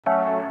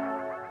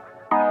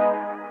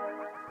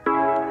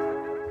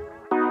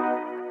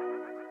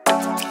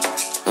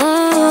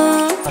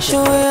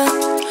Show ya,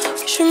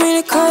 show me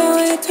the car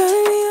where you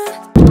turn me on.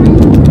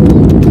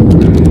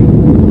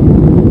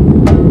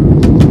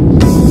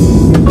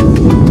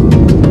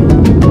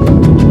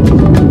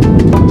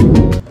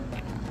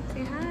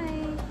 Say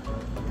hi.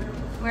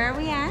 Where are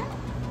we at?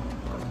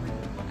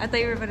 I thought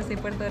you were about to say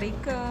Puerto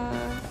Rico.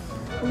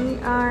 We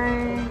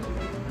are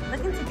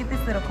looking to get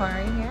this little car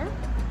right here,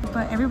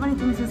 but everybody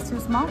thinks it's too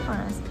small for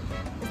us.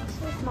 It's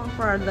too small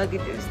for our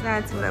luggages.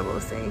 That's what I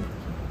will say.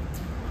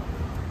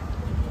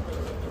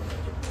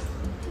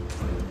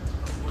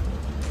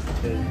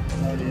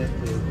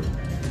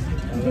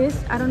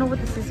 This, I don't know what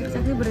this is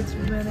exactly, but it's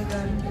really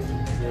good.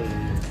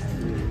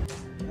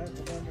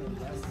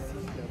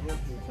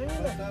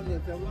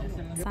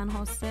 San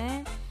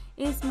Jose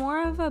is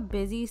more of a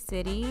busy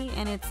city,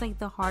 and it's like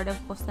the heart of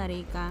Costa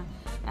Rica,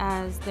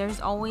 as there's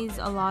always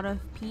a lot of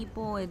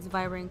people. It's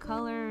vibrant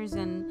colors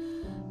and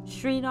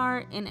street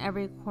art in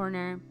every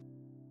corner.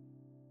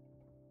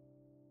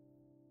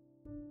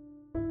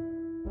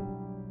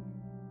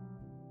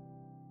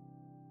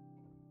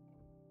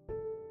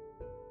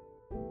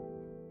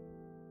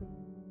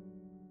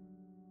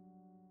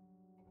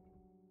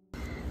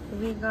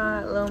 We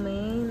got lo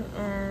mein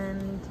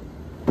and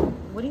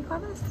what do you call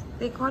this?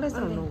 They call this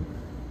something.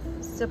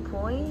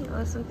 Sepoy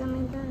or something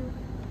like that.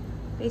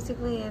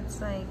 Basically, it's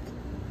like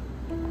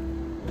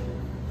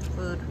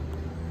food.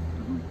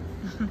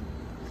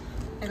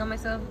 I got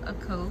myself a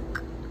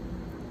Coke.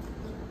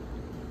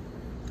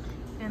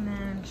 And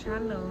then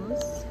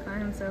Charlos got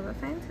himself a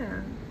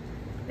Fanta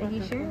that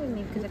he shared with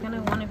me because I kind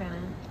of wanted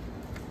Fanta.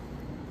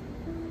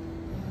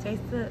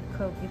 Taste the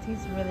Coke. It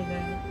tastes really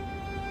good.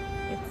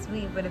 It's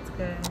sweet, but it's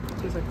good.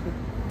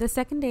 The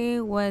second day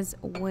was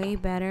way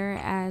better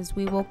as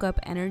we woke up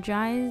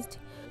energized.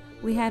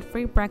 We had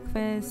free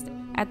breakfast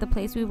at the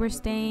place we were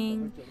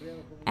staying,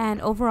 and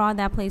overall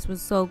that place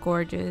was so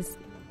gorgeous.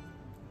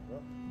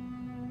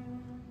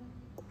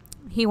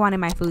 He wanted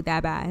my food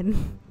that bad.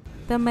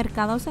 The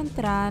Mercado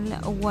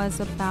Central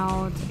was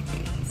about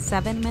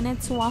 7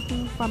 minutes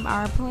walking from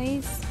our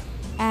place,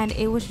 and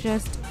it was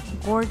just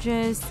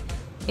gorgeous.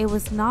 It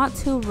was not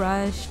too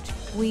rushed.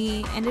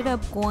 We ended up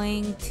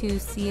going to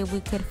see if we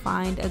could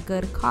find a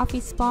good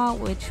coffee spot,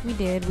 which we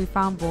did. We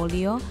found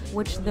Bolio,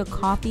 which the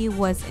coffee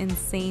was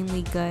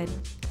insanely good.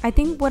 I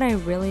think what I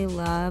really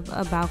love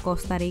about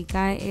Costa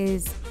Rica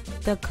is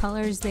the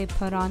colors they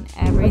put on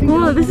everything.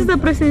 Oh, this is the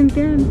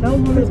presidential.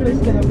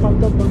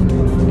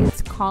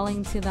 It's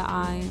calling to the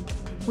eye.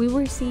 We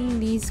were seeing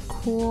these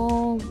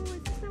cool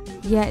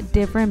yet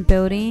different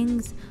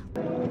buildings.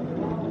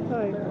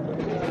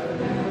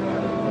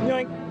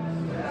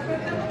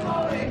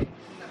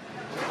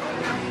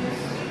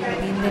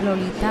 De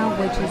Lolita,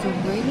 which is a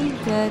really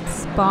good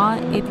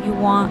spot if you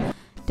want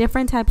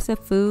different types of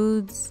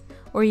foods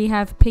or you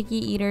have picky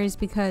eaters,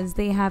 because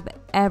they have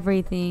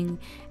everything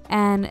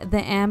and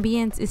the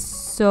ambience is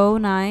so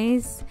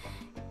nice.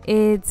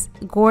 It's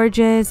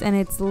gorgeous and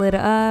it's lit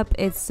up.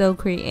 It's so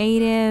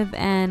creative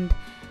and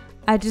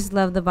I just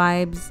love the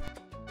vibes.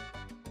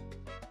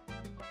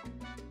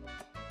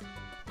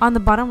 On the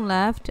bottom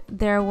left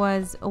there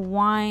was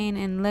wine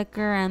and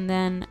liquor, and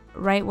then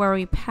right where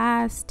we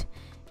passed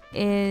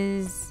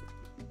is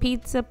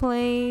pizza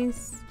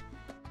place.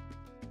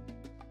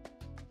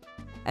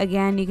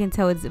 Again, you can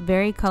tell it's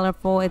very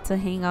colorful. It's a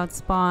hangout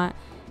spot,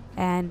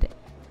 and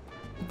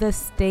the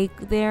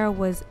steak there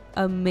was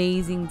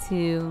amazing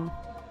too.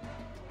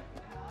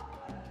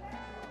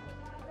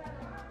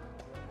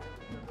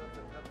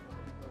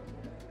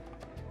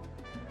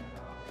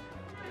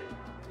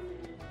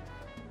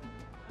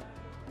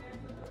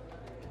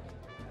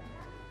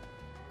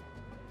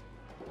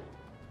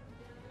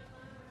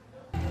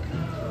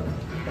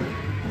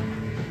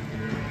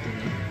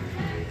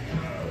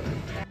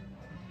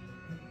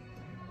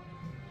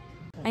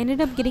 I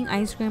ended up getting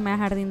ice cream at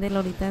Jardín de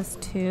Lolitas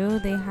too.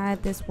 They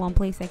had this one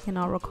place I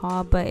cannot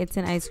recall, but it's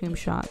an ice cream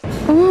shop.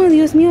 Oh,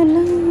 Dios mío,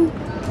 no.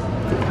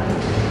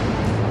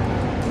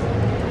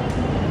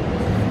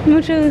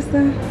 Mucho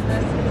gusto.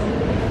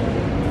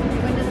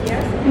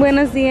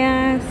 Buenos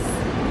días.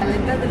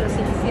 Paletas de los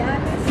iniciales.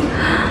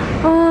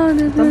 Oh,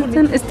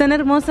 están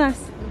hermosas.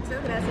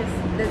 Muchas gracias.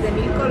 Desde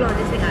 1000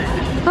 colones en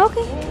adelante. Ok,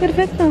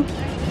 perfecto.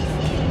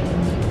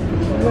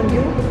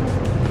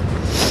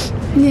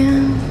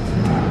 Yeah.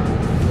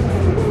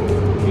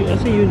 I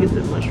see you get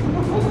this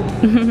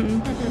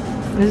mushroom.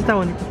 Ese está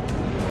bonito.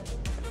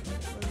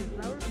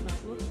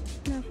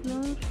 La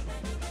flor.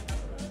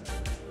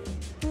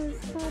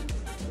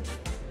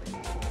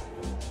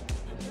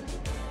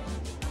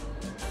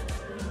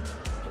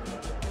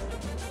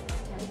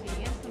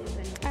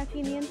 ¿A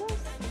 500?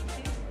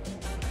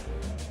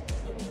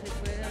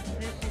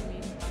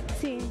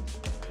 Sí.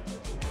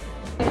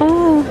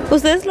 Oh,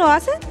 ¿ustedes lo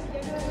hacen?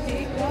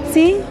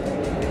 Sí.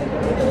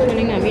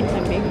 Ponen a mí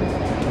también.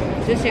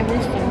 Entonces se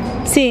ajustan.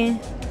 Sí.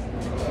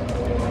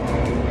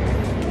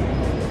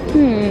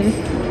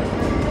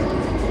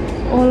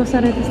 Oh, los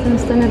aretes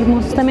están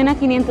hermosos. También a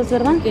 500,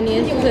 ¿verdad?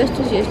 500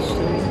 estos y estos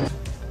también.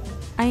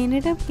 I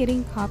ended up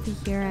getting coffee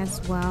here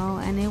as well,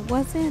 and it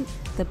wasn't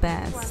the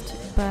best.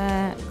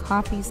 but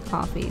coffee's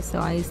coffee, so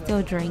I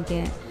still drink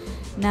it.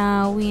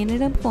 Now we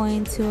ended up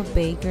going to a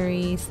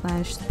bakery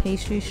slash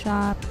pastry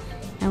shop,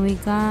 and we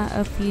got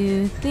a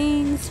few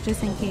things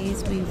just in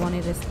case we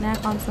wanted a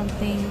snack on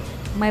something.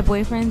 My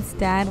boyfriend's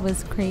dad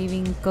was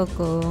craving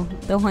cocoa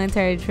the whole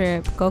entire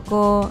trip,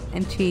 cocoa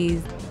and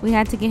cheese. We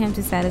had to get him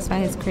to satisfy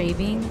his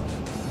craving.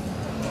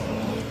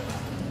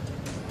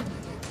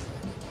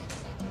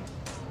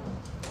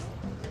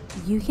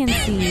 You can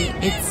see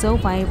it's so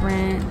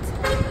vibrant,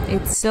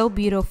 it's so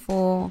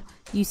beautiful.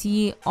 You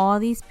see all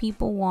these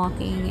people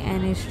walking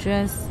and it's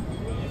just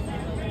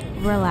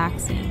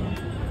relaxing.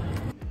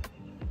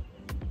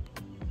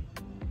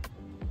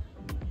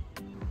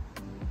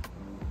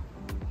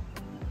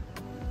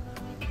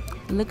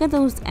 Look at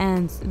those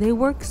ants, they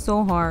work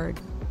so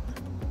hard.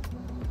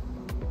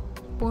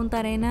 Punta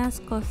Arenas,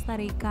 Costa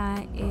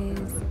Rica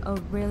is a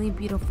really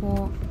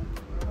beautiful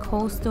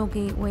coastal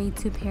gateway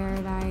to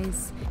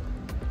paradise.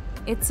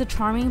 It's a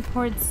charming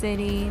port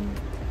city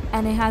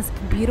and it has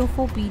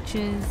beautiful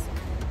beaches,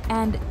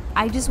 and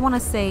I just want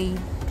to say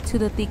to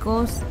the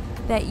ticos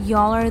that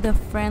y'all are the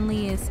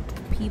friendliest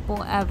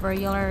people ever.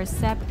 Y'all are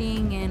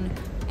accepting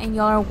and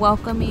y'all are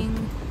welcoming,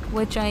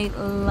 which I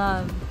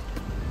love.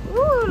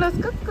 Ooh, los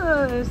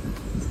cocos.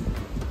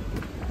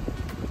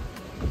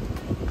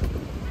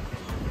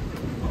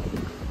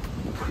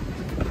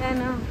 I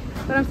know,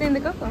 but I'm saying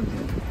the coco.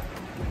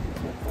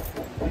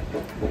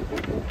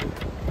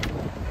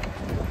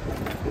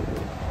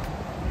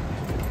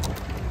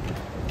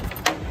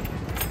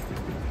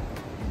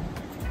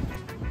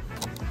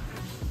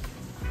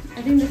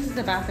 I think this is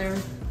the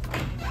bathroom.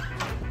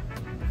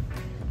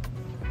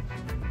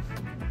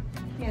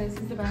 Yeah, this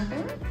is the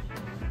bathroom.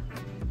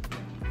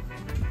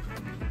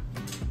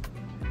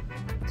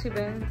 2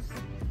 beds.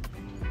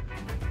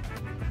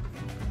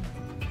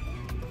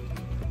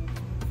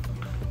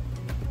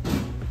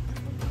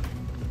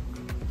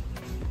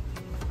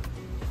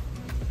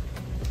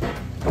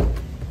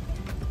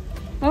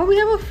 Oh, we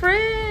have a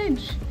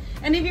fridge!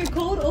 And if you're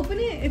cold, open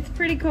it. It's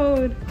pretty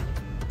cold.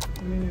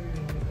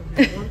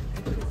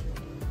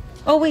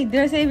 Oh wait,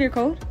 did I say if you're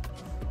cold?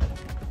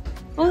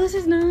 Oh, this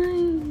is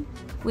nice.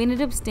 We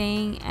ended up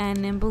staying at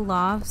Nimble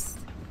Lofts,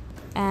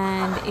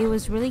 and it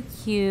was really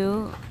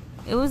cute.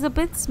 It was a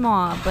bit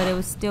small, but it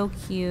was still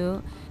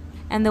cute.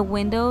 And the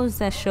windows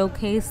that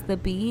showcased the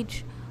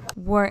beach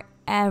were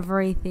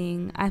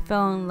everything. I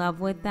fell in love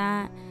with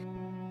that.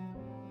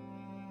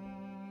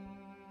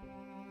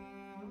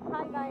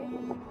 Hi guys.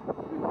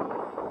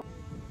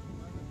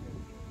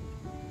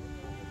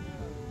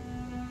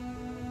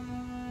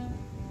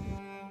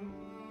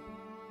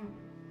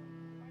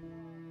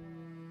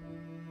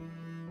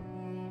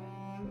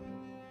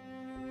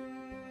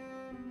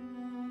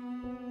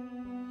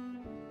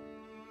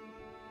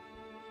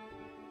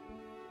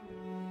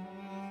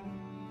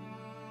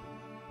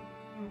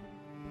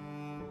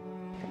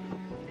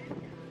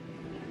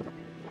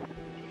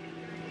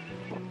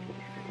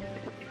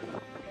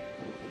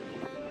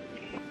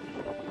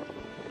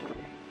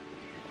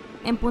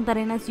 In Punta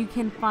Arenas, you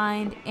can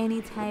find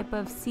any type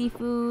of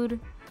seafood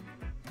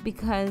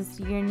because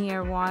you're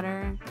near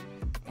water.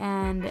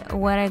 And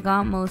what I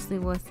got mostly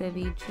was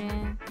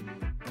ceviche.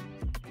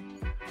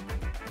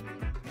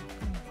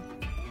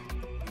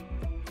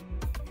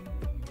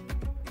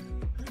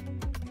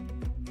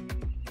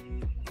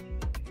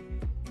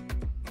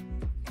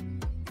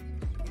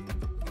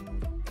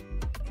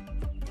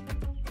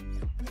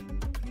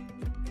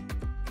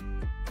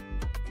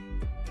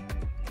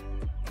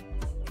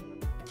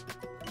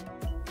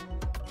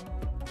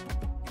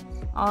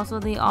 Also,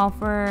 they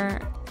offer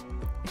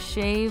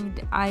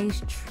shaved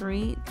ice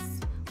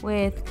treats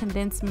with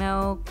condensed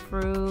milk,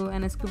 fruit,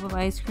 and a scoop of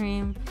ice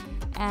cream.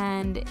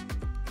 And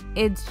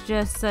it's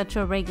just such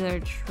a regular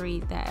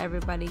treat that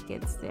everybody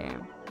gets there.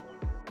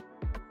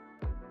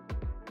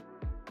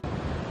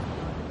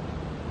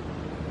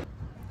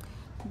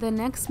 The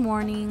next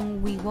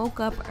morning, we woke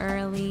up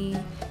early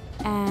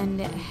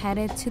and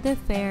headed to the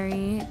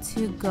ferry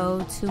to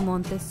go to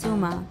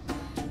Montezuma.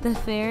 The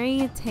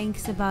ferry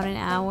takes about an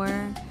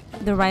hour.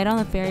 The ride on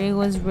the ferry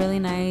was really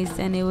nice,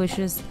 and it was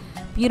just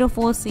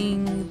beautiful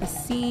seeing the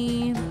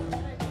sea.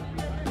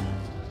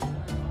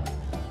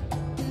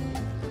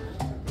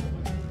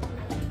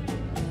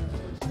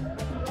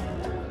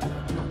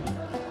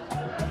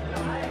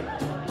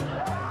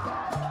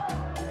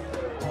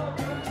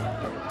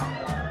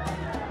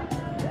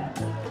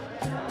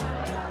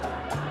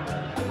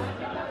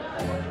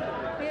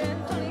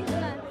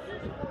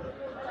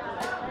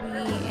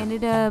 We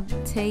ended up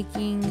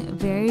taking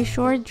very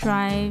short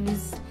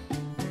drives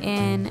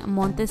in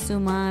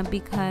Montezuma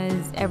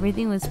because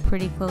everything was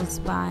pretty close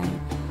by.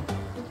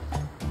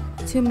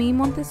 To me,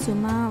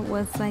 Montezuma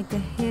was like a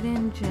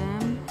hidden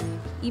gem,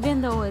 even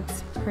though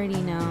it's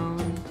pretty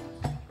known.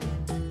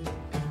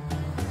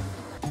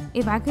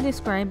 If I could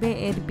describe it,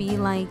 it'd be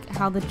like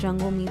how the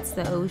jungle meets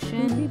the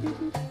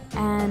ocean,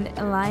 and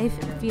life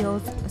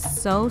feels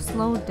so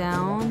slowed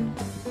down,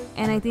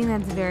 and I think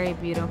that's very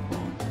beautiful.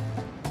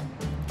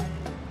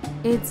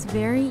 It's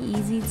very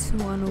easy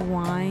to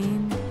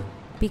unwind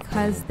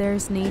because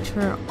there's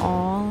nature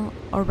all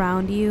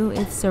around you.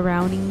 It's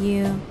surrounding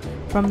you,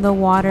 from the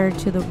water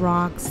to the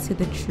rocks to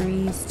the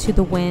trees to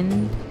the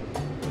wind.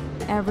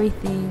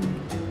 Everything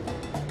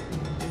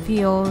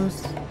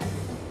feels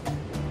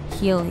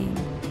healing.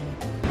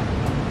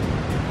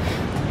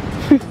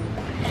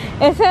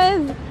 It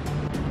says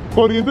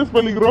Corrientes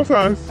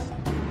peligrosas.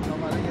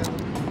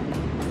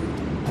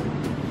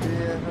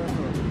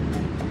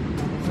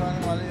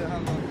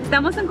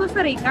 estamos en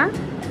Costa Rica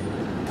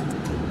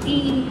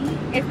y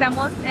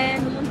estamos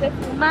en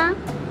Montezuma,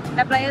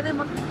 la playa de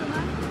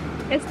Montezuma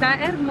está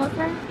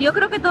hermosa. Yo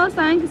creo que todos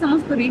saben que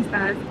somos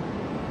turistas.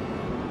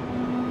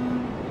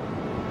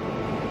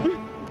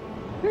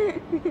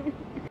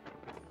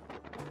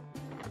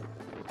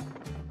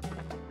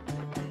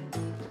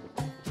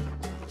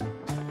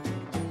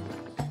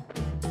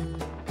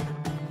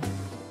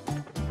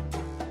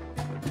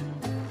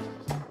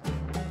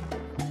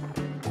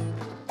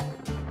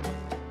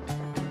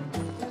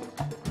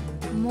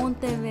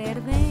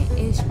 Monteverde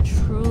is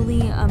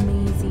truly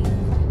amazing.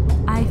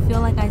 I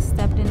feel like I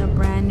stepped in a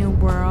brand new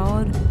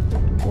world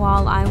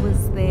while I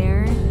was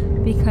there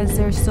because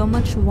there's so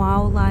much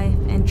wildlife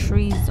and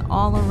trees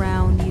all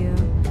around you.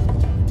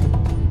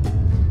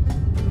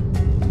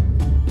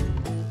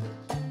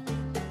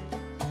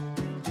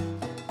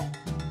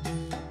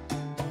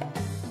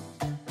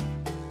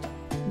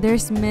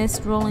 There's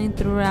mist rolling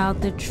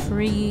throughout the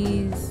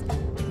trees.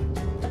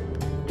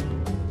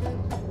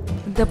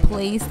 The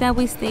place that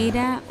we stayed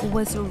at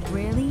was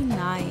really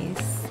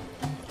nice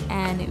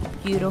and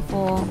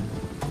beautiful,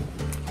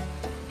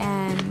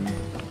 and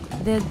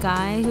the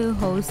guy who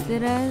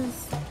hosted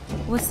us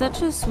was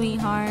such a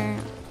sweetheart.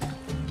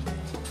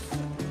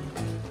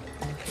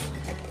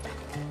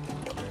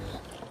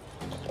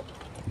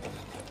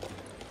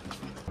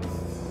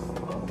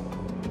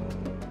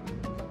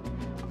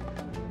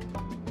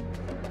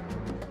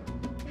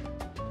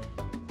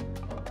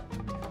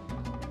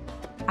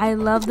 I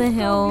love the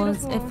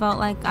hills. It felt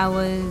like I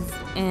was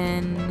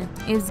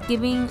it was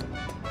giving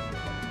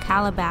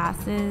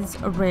Calabasas,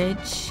 a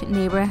rich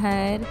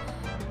neighborhood.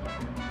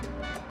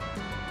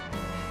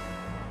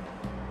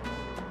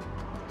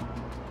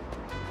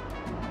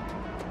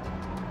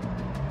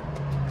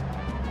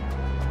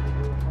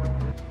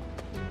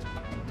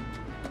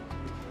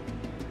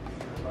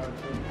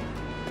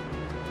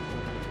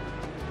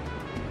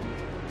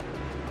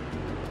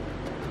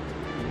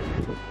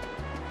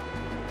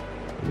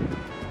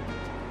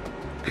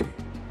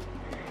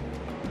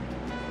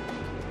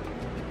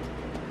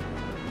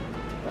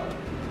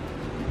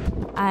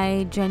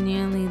 I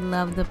genuinely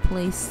love the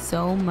place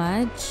so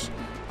much.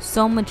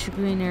 So much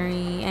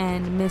greenery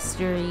and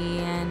mystery,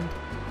 and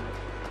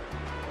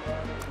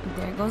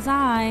there goes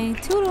I.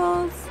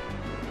 Toodles!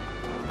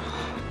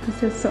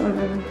 This is so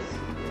nice.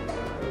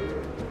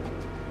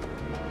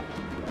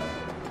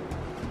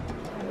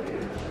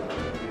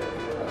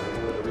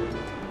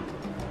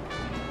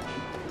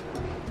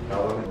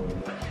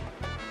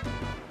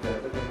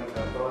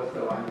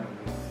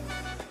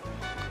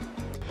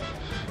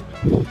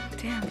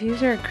 Damn,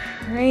 views are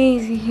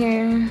crazy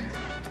here.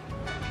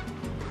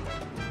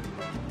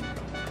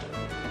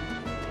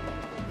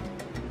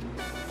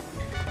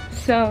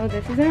 So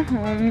this is our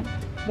home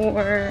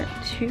for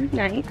 2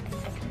 nights.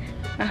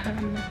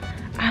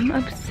 I'm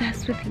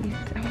obsessed with these.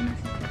 I want to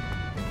see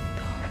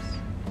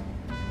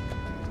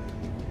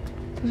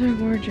those. Those are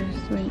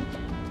gorgeous. Wait.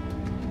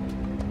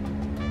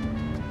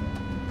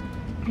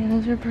 Yeah,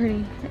 those are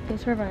pretty. They'll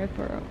survive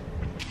for a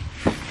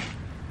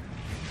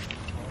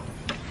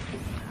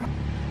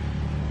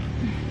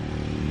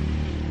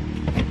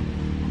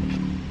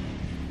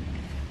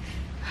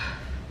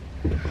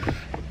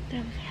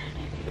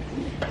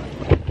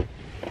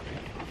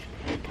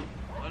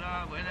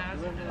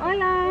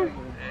Hola.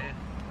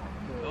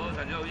 Todo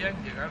salió bien,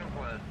 llegaron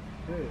con el...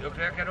 Yo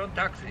creía que era un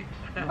taxi.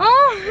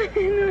 Oh,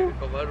 no.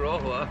 Como el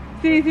rojo, ¿ah?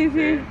 Sí, sí,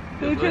 sí.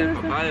 Yo Mucho soy el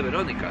gusto. papá de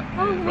Verónica.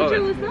 Oh, mucho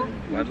Robert. gusto.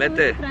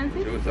 Igualmente.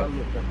 Francis. Mucho gusto.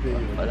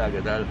 Hola,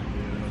 ¿qué tal?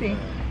 Sí.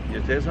 ¿Y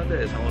ustedes son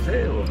de San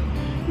José o...?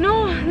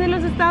 No, de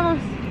los estados.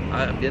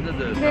 Ah, vienen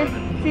de...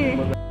 Sí.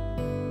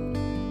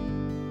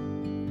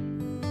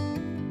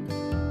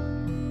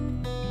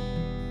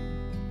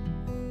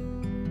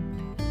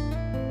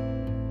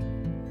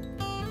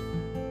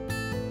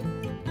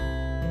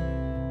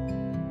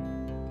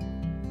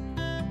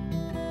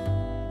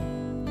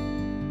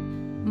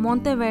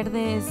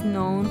 Monteverde is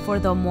known for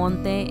the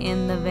monte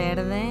in the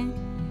verde.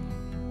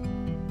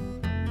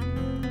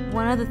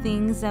 One of the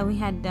things that we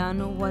had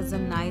done was a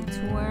night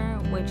tour,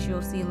 which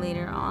you'll see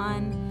later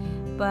on,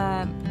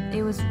 but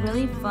it was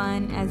really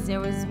fun as there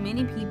was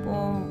many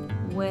people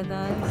with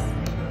us.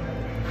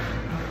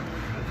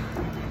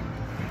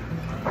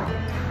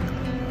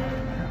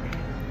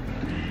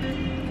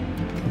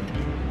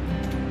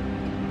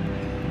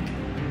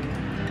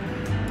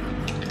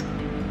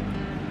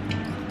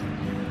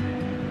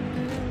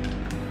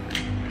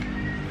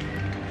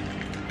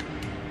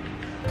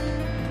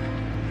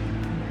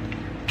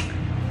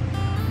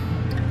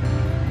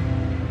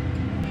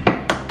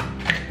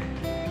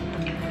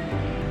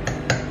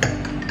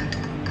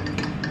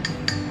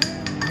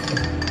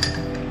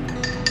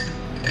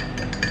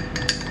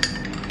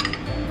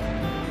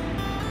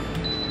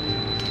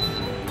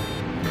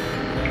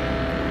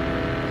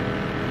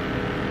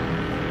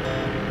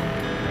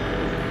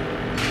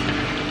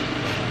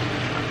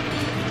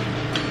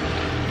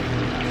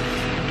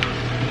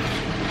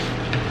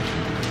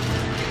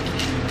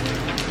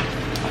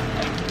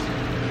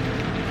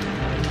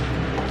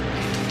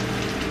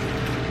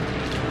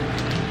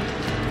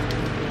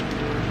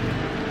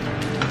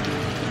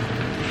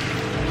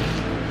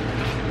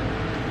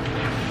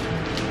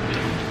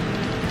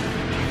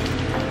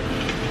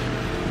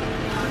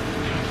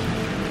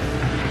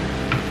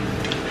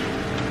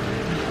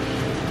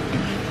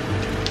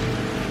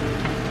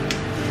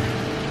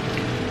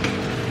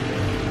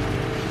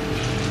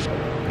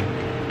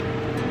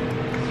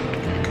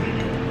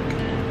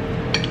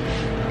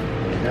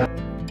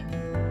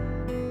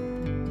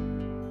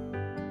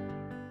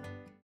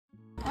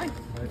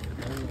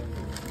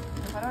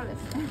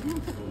 naturales.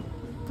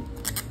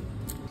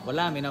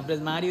 Hola, mi nombre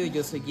es Mario y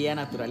yo soy guía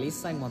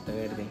naturalista en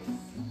Monteverde.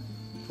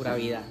 Pura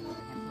vida. Por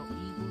ejemplo,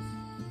 higos,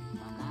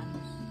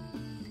 bananos.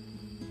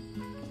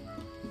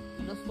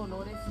 Y los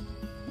colores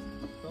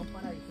son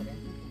para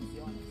diferentes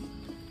funciones.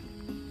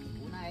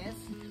 Una es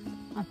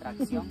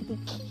atracción.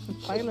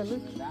 Apague la luz.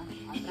 ¿Verdad?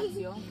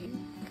 Atracción.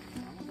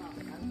 Vamos a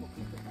bajar un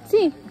poquito.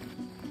 Sí.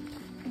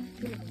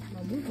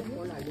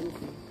 La luz.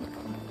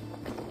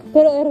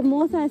 Pero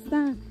hermosa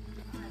está.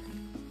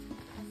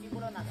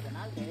 Símbolo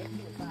nacional, de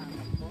hecho, esa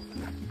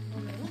mariposa.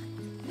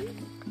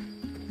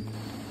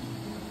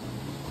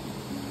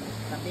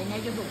 También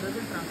ellos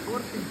ofrecen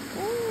transporte.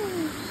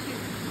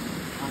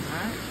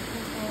 Ajá.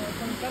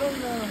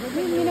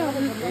 Mira,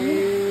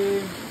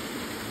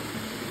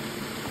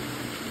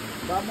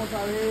 Vamos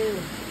a ver.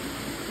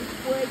 Sí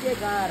puede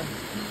llegar.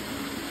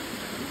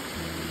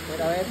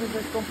 Pero a veces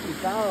es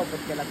complicado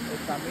porque el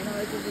camino a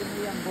veces es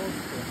muy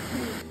angosto.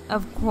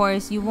 Of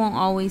course, you won't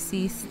always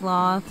see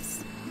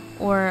sloths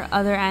or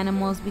other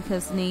animals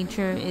because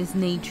nature is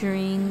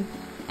naturing,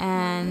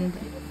 and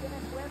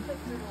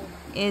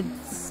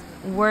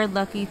we're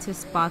lucky to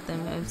spot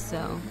them if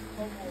so.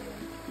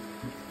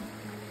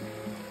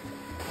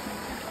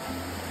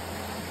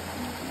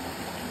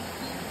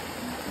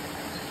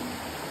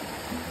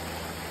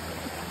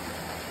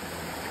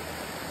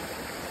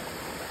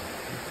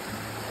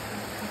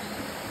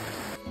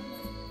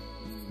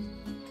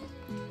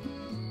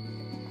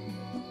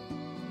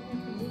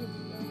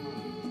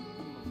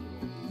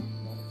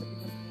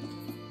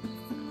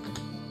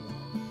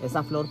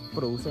 Esa flor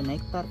produce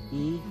néctar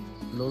y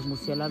los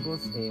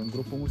murciélagos, un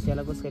grupo de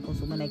murciélagos que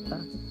consume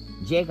néctar,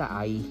 llega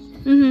ahí.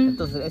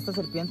 Entonces esta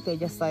serpiente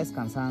ya está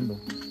descansando.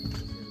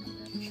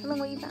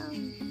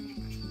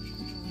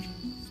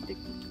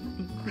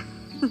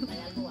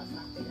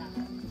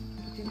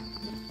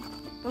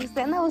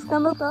 Usted anda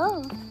buscando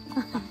todo.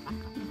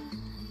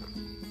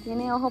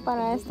 Tiene ojo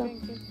para esto.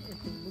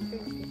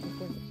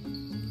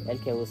 El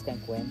que busca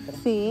encuentra.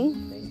 Sí.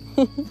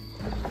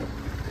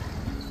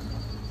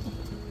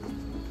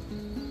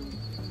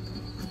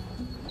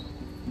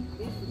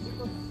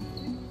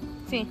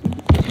 Sí.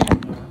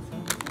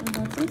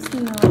 That's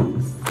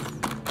Snorks.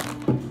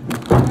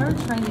 I've never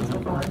tried these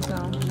before, so.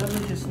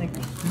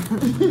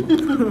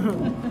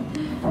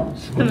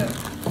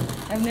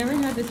 I've never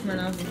had this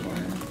Smirnoff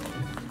before.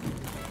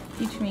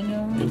 Peach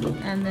mango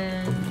and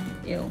then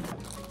ew.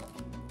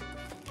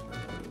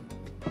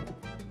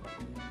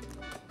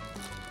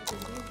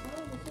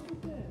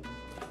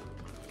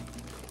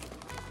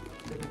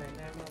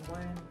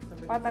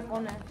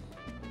 Patacones.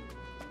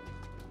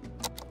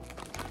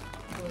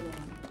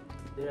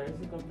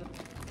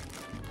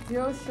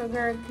 Zero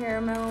sugar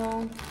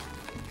caramel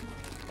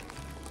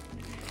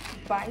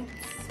bites.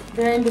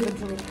 They're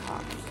individually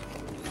popped.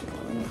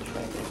 Let me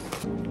try this.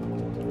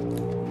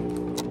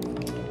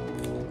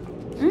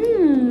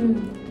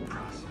 Mmm.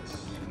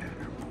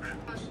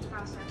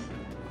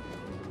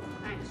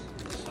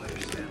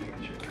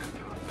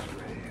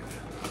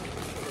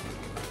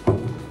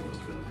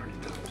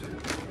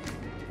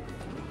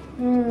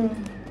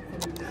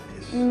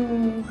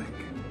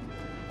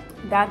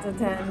 That's a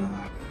 10.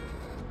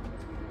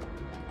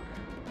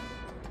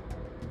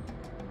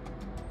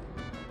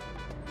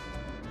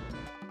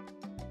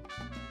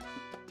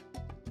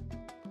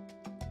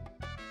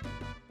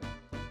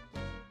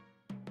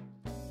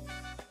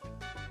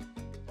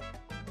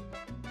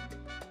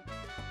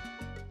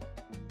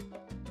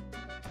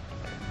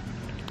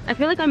 I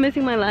feel like I'm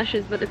missing my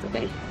lashes, but it's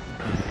okay.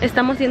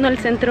 Estamos yendo al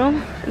centro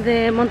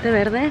de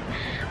Monteverde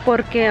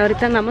porque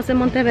ahorita andamos en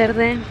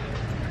Monteverde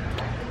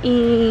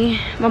y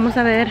vamos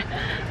a ver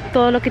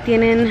todo lo que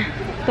tienen,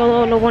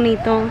 todo lo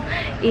bonito,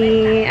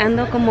 y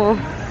ando como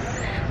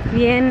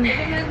bien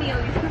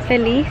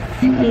feliz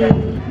y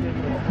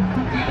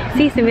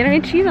sí, se mira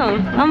bien chido.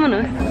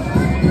 Vámonos.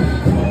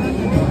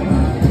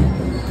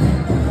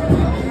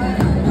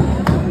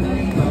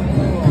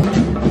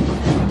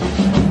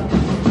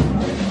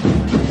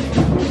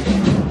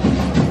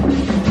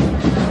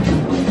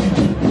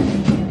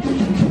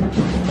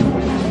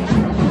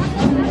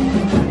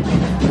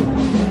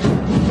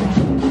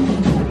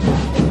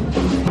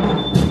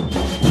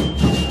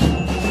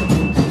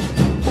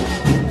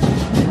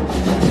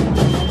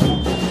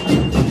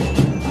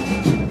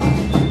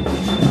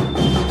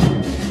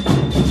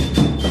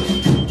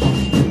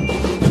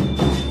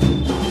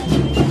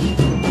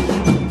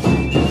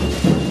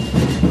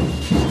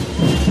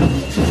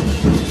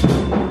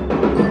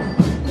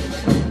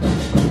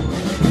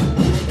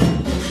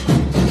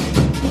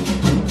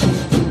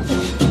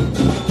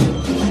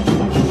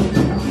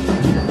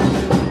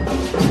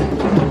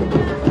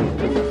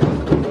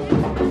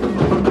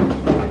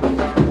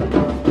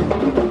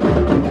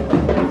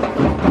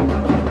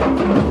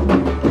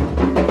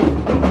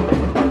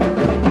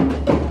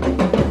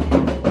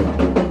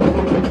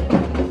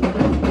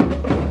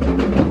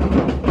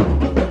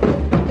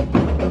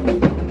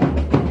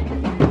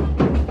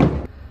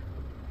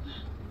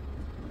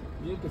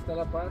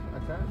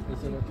 acá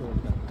es el otro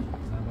volcán.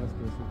 Nada más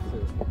que se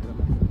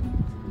descontrola.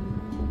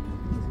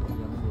 Eso se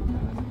llama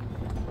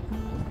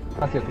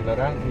hacia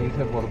Tilarán y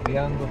irse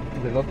bordeando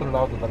del otro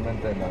lado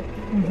totalmente del lago.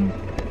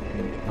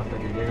 Hasta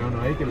que llega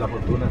uno ahí, que la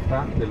fortuna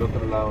está del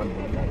otro lado del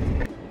volcán.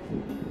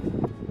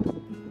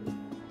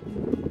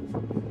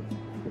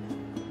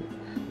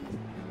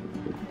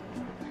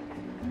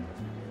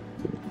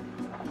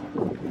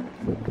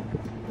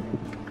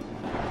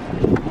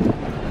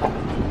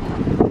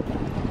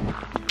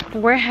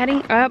 We're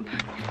heading up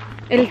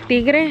El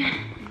Tigre.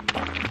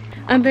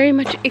 I'm very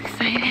much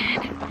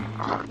excited.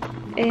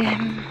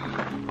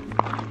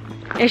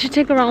 It should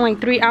take around like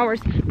 3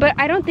 hours, but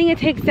I don't think it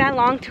takes that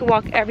long to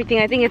walk everything.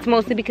 I think it's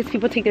mostly because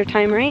people take their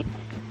time, right?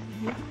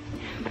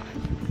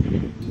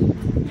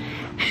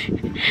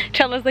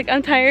 Chella's like,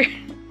 I'm tired.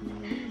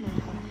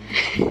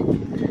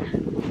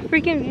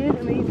 Freaking view is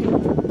amazing.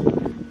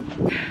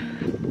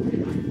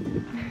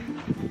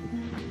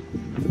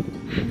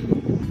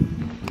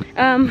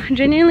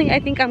 Genuinely, I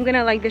think I'm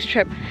gonna like this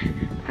trip.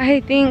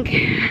 I think,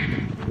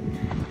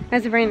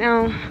 as of right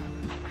now,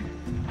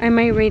 I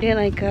might rate it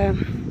like 10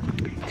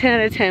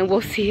 out of 10.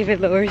 We'll see if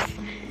it lowers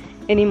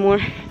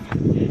anymore.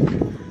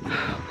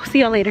 We'll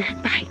see y'all later.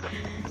 Bye.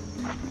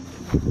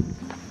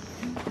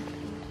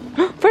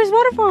 First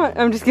waterfall.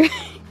 I'm just kidding.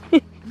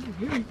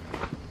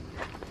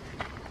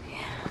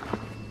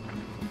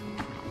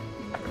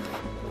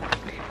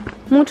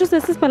 Muchas de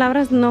estas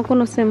palabras no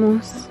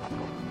conocemos.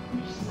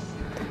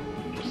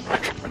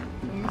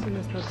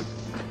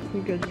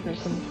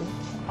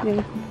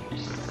 Yeah.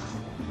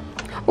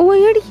 Oh, I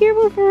already hear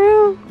one for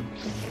real.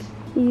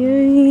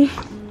 Yay.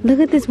 Look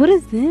at this. What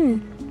is this?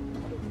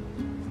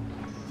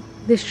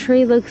 This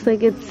tree looks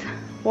like it's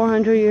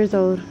 400 years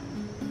old.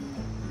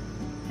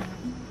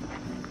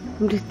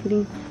 I'm just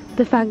kidding.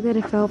 The fact that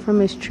it fell from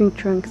its tree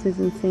trunks is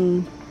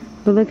insane.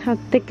 But look how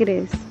thick it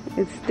is.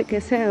 It's thick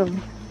as hell.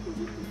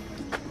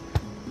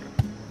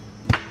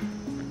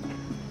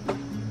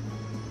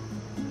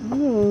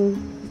 Oh.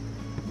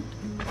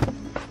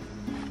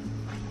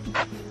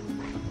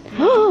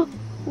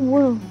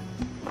 Whoa.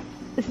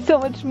 So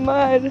much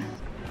mud.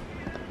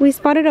 We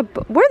spotted a...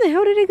 Where the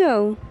hell did it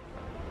go?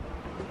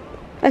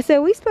 I said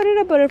we spotted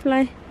a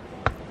butterfly.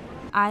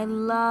 I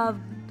love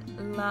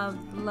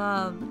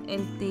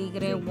El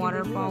Tigre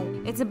waterfall.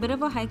 It's a bit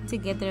of a hike to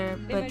get there,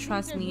 but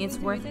trust me, it's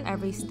worth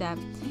every step.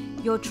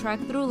 You'll trek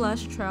through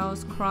lush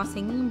trails, cross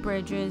hanging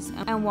bridges,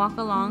 and walk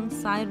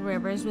alongside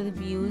rivers with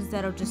views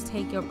that'll just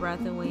take your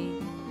breath away.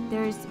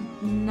 There's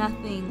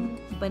nothing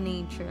but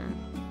nature.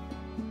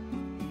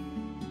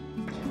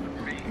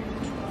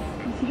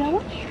 See that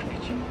one?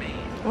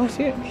 Oh, I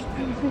see it.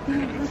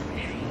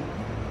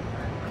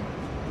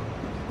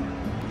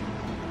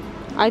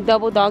 I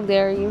double dog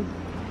dare you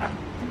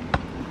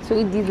to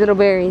eat these little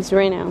berries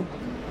right now.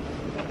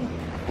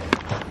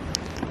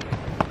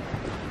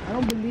 I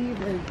don't believe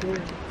that it's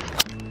good.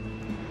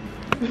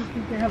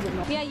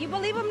 Yeah, you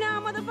believe him now,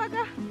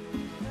 motherfucker?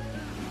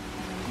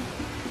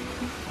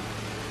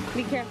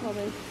 Be careful,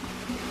 babe.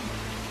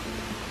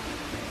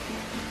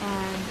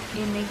 And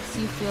it makes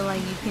you feel like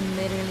you can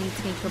literally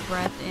take a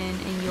breath in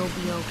and you'll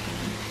be okay.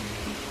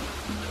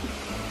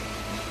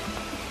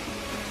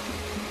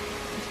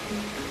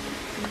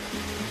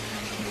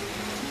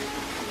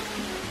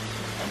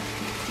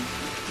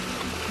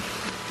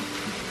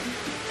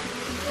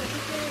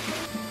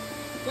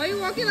 Why are you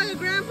walking like a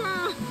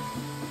grandpa?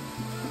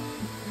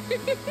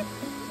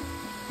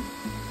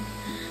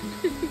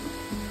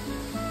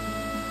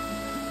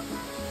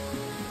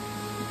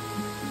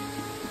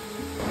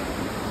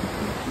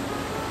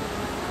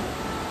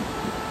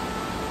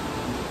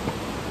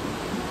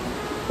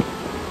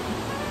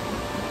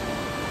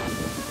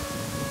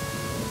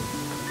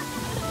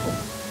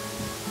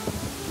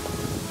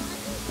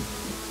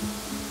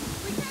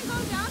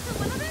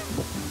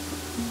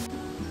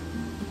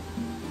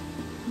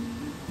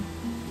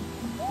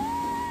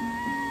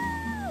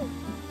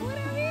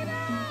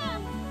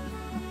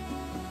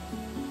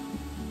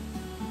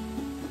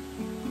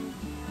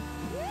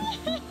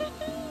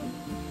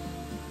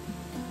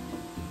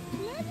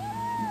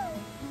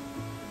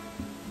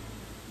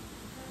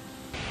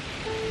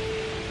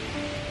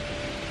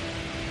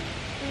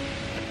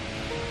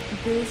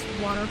 This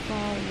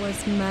waterfall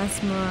was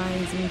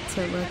mesmerizing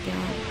to look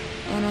at,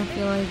 and I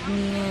feel like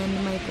me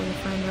and my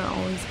boyfriend are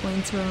always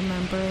going to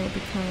remember it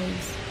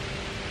because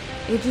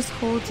it just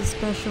holds a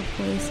special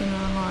place in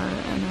our heart,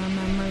 and our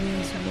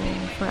memories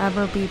will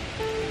forever be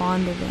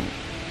fond of it.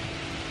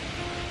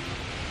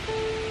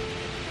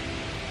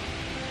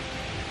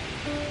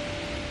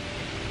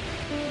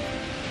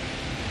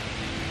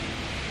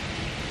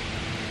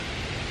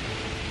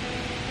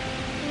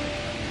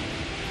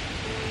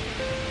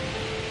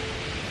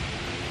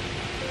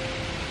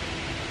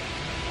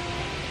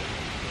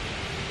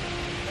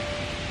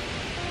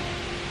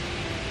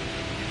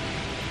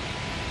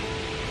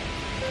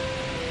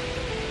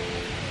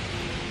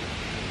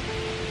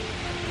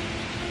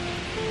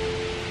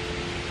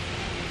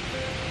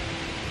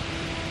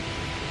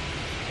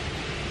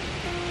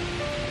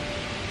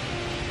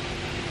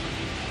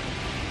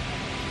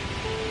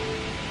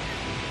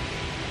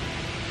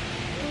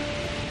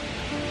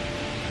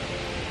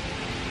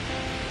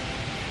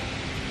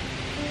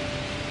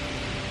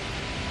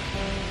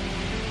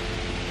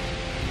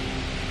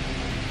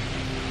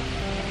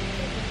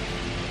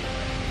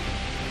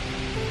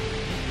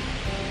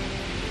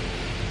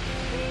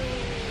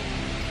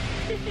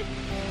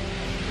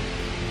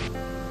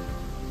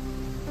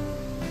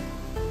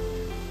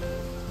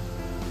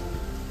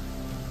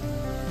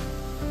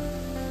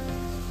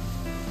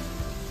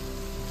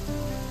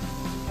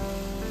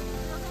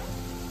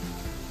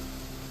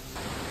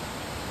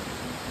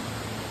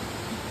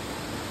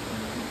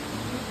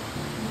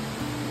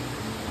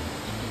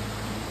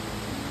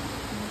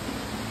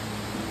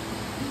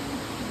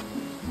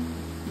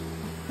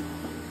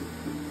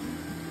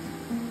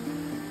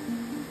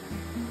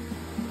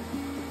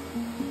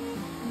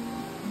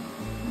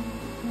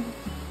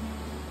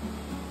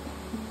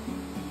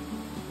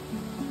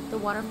 The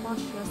waterfalls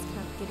just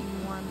kept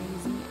getting more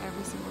amazing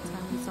every single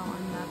time we saw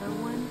another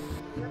one.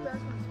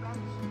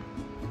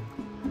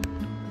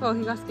 Oh,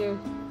 he got scared.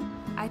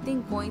 I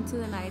think going to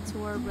the night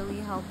tour really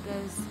helped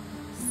us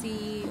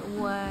see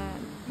what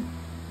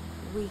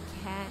we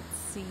can't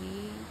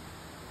see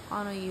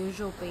on a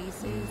usual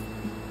basis.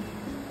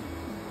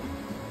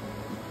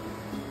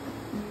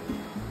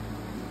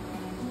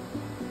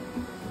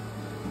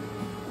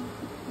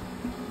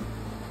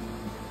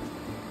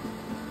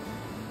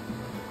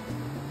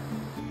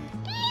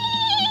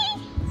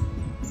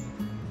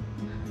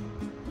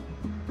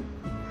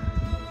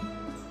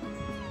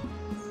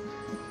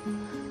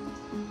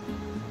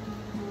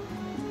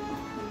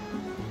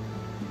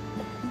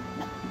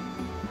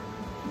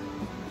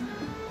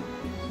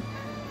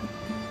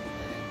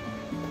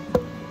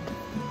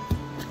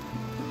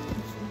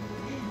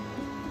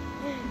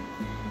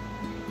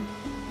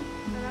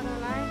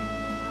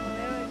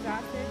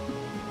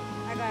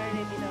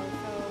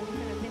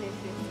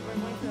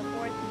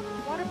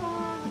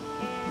 Waterfall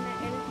in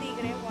El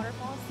Tigre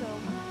waterfall, so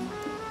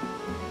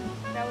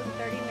that was a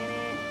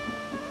 30-minute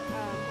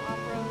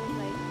off-road,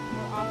 like,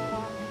 or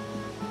off-walk.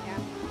 Yeah,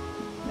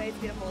 but it's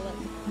beautiful. Look.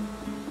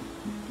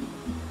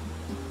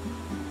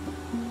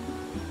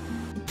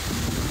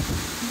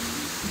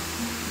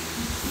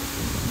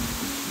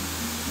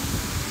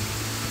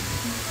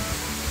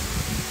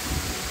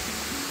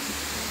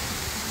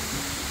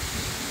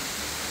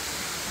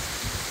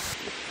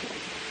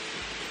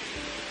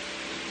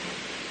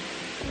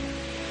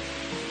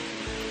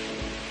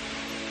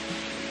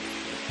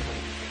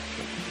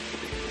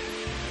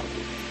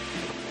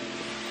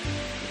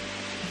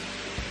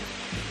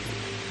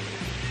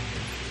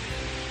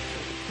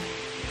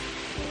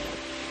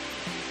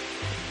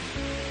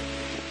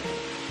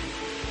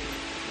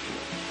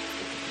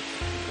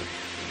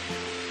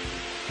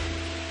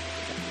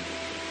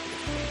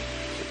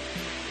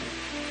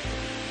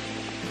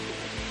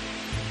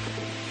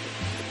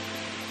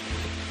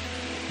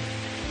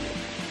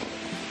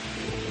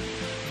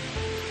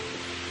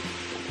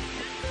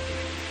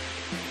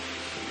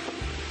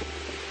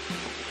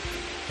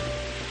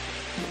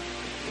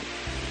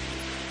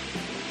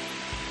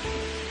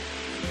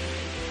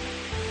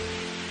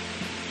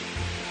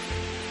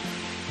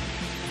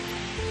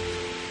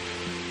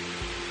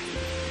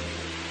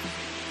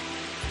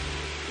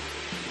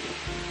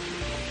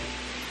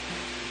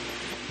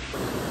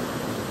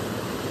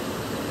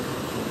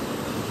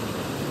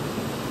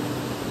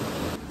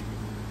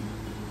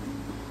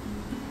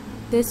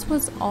 This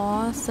was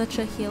all such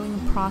a healing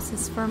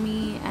process for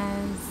me,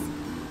 as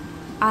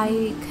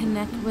I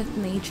connect with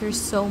nature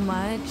so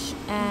much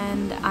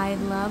and I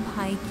love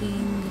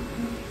hiking.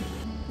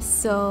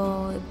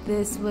 So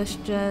this was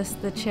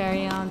just the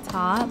cherry on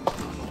top.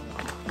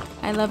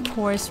 I loved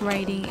horse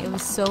riding. It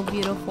was so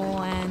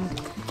beautiful,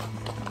 and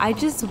I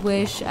just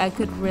wish I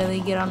could really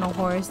get on a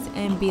horse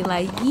and be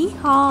like,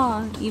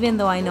 yeehaw, even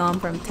though I know I'm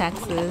from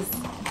Texas.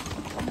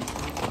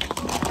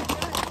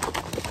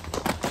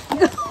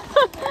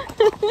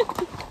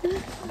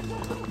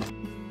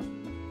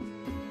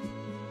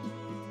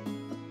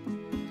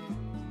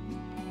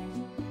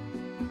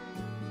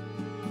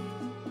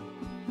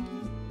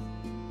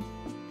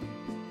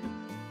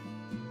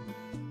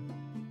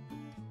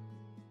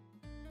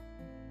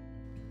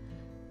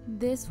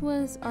 This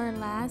was our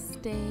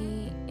last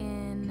day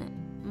in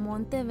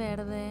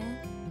Monteverde,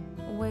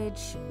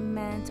 which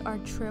meant our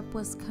trip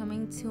was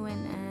coming to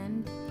an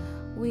end.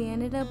 We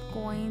ended up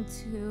going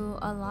to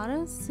a lot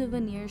of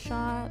souvenir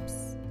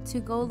shops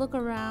to go look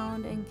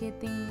around and get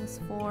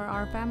things for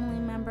our family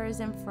members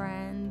and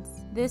friends.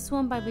 This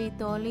one by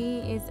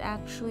Vitoli is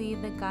actually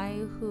the guy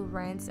who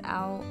rents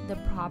out the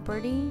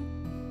property,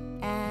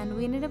 and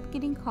we ended up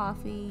getting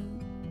coffee.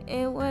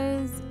 It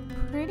was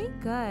pretty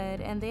good,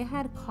 and they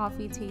had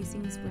coffee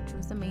tastings, which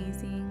was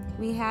amazing.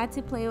 We had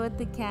to play with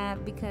the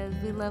cat because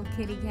we love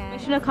kitty cats.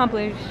 Mission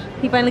accomplished.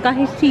 He finally got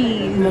his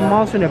cheese. My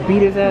mom's gonna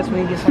beat his ass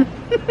when he gets home.